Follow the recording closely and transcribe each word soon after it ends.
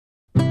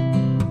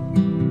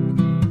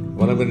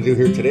What I'm going to do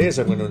here today is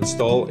I'm going to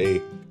install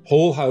a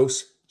whole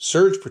house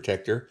surge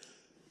protector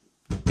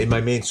in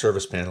my main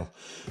service panel.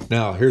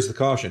 Now, here's the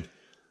caution.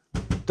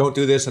 Don't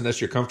do this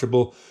unless you're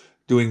comfortable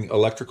doing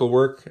electrical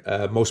work.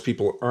 Most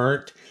people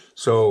aren't,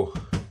 so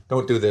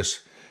don't do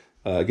this.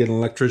 Get an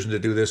electrician to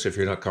do this if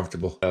you're not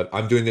comfortable.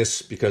 I'm doing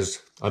this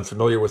because I'm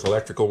familiar with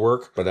electrical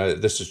work, but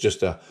this is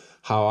just a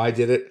how I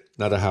did it,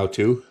 not a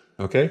how-to,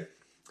 okay?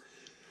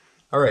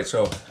 All right,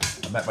 so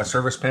I'm at my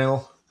service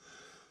panel.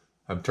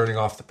 I'm turning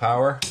off the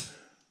power.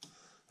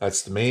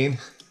 That's the main.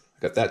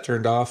 Got that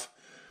turned off.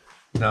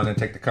 Now I'm going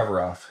to take the cover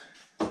off.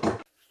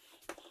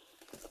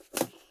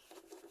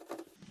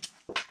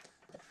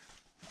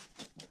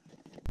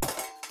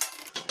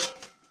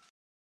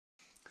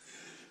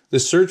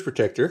 This surge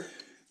protector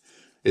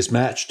is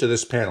matched to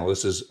this panel.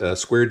 This is a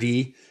square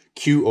D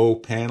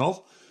QO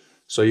panel.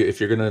 So if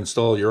you're going to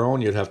install your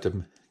own, you'd have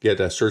to get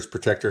a surge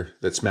protector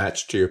that's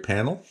matched to your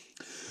panel.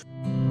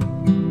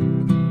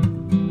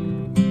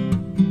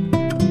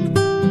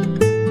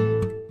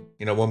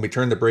 You know, when we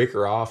turn the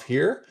breaker off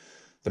here,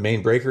 the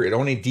main breaker, it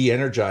only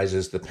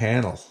de-energizes the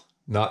panel,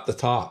 not the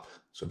top.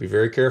 So be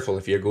very careful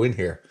if you go in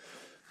here.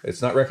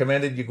 It's not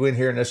recommended you go in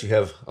here unless you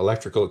have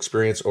electrical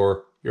experience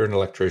or you're an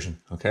electrician,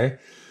 okay?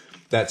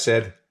 That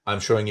said, I'm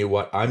showing you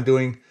what I'm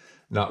doing,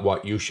 not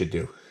what you should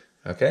do,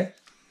 okay?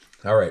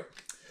 All right.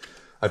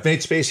 I've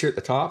made space here at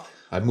the top.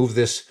 I moved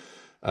this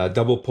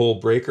double pole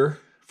breaker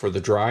for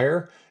the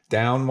dryer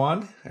down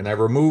one, and I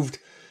removed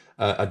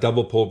a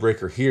double pole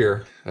breaker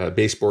here, a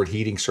baseboard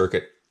heating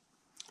circuit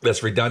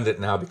that's redundant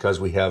now because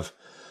we have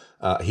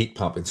a heat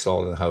pump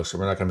installed in the house, so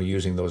we're not going to be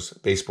using those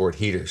baseboard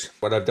heaters.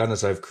 What I've done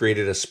is I've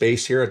created a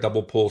space here, a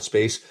double pole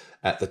space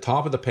at the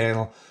top of the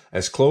panel,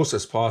 as close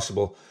as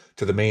possible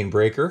to the main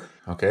breaker,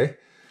 okay?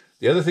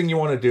 The other thing you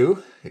want to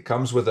do, it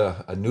comes with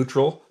a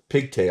neutral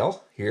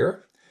pigtail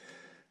here,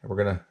 and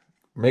we're going to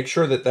make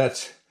sure that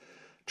that's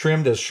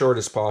trimmed as short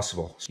as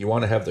possible. So you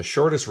want to have the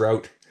shortest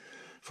route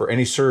for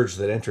any surge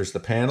that enters the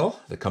panel,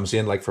 that comes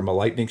in like from a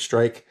lightning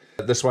strike.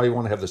 That's why you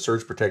want to have the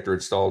surge protector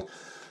installed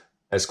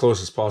as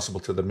close as possible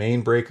to the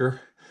main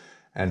breaker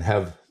and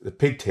have the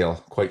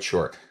pigtail quite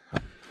short.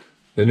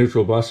 The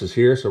neutral bus is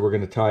here, so we're going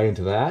to tie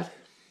into that.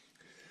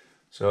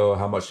 So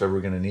how much are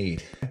we going to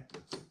need?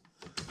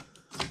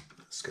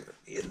 It's going to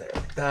be in there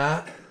like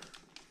that.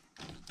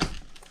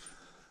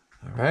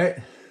 All right.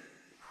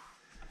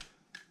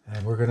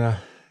 And we're going to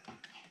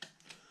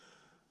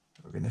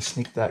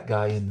sneak that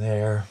guy in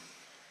there.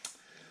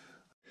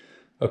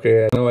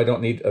 Okay, I know I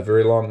don't need a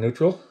very long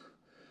neutral,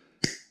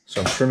 so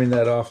I'm trimming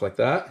that off like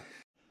that.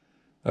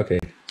 Okay,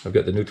 I've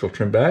got the neutral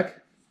trimmed back,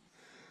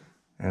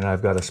 and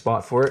I've got a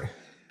spot for it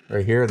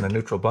right here in the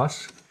neutral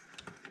bus.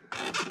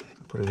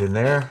 Put it in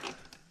there.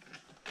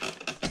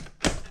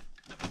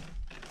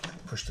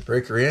 Push the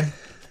breaker in,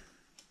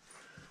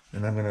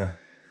 and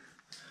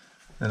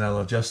I'll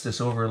adjust this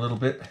over a little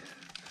bit.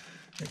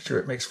 Make sure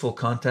it makes full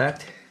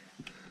contact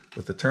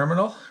with the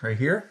terminal right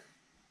here.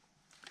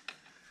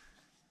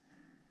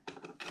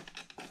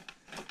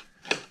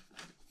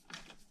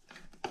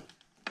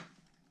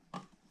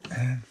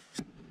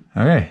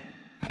 Okay.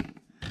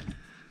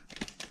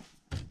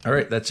 All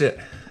right, that's it.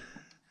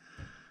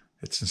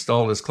 It's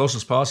installed as close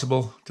as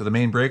possible to the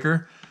main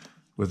breaker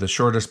with the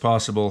shortest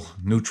possible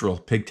neutral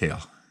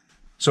pigtail.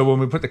 So when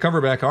we put the cover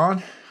back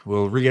on,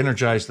 we'll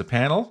re-energize the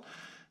panel.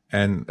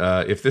 And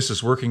if this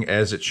is working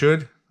as it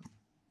should,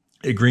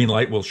 a green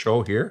light will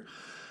show here.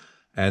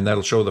 And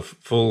that'll show the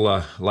full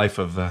life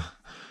of the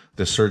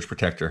surge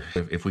protector.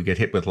 If we get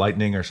hit with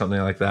lightning or something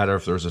like that, or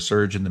if there's a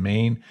surge in the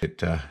main,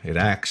 it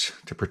acts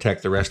to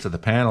protect the rest of the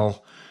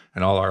panel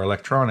and all our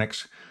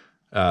electronics.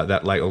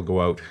 That light will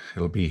go out.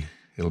 It'll be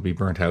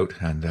burnt out,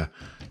 and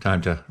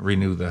time to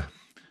renew the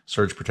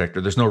surge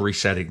protector. There's no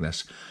resetting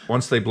this.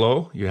 Once they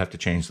blow, you have to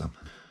change them.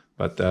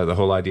 But the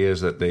whole idea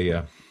is that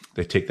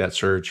they take that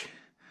surge,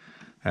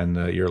 and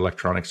your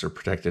electronics are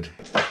protected.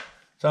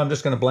 So I'm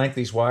just going to blank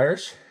these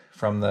wires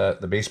from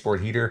the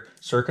baseboard heater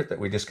circuit that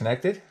we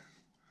disconnected.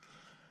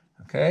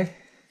 Okay,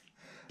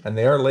 and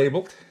they are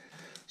labeled,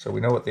 so we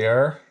know what they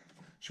are,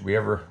 should we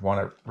ever want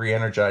to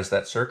re-energize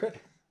that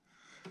circuit.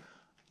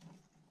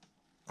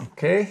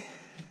 Okay,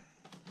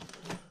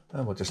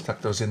 and we'll just tuck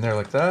those in there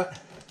like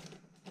that.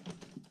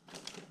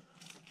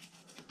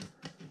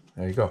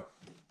 There you go.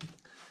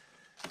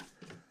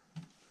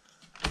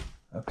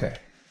 Okay.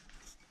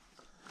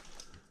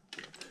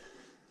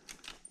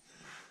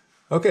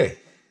 Okay,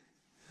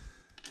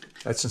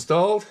 that's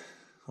installed.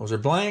 Those are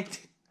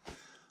blanked.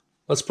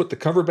 Let's put the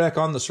cover back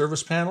on the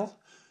service panel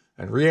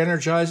and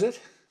re-energize it,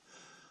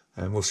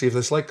 and we'll see if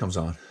this light comes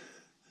on.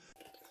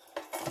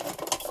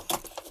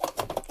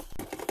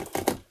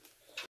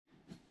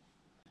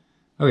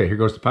 Okay, here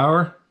goes the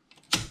power.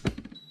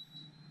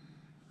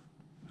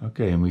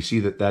 Okay, and we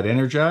see that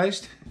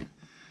energized.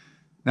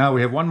 Now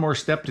we have one more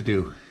step to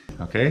do.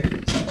 Okay,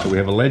 so we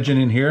have a legend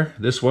in here.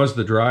 This was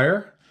the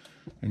dryer,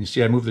 and you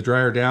see I moved the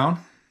dryer down.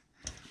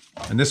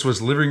 And this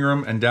was living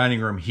room and dining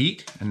room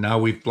heat, and now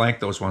we've blanked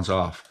those ones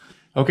off.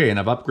 Okay, and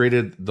I've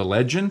upgraded the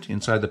legend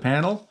inside the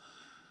panel.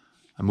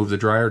 I move the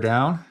dryer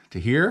down to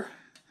here.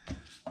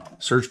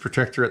 Surge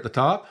protector at the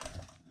top.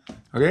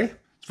 Okay,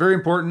 it's very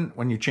important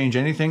when you change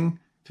anything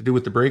to do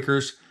with the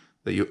breakers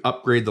that you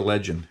upgrade the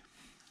legend.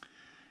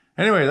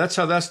 Anyway, that's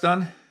how that's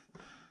done.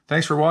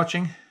 Thanks for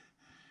watching.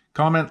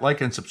 Comment,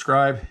 like, and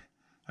subscribe,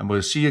 and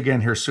we'll see you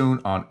again here soon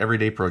on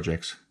Everyday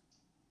Projects.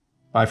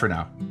 Bye for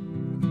now.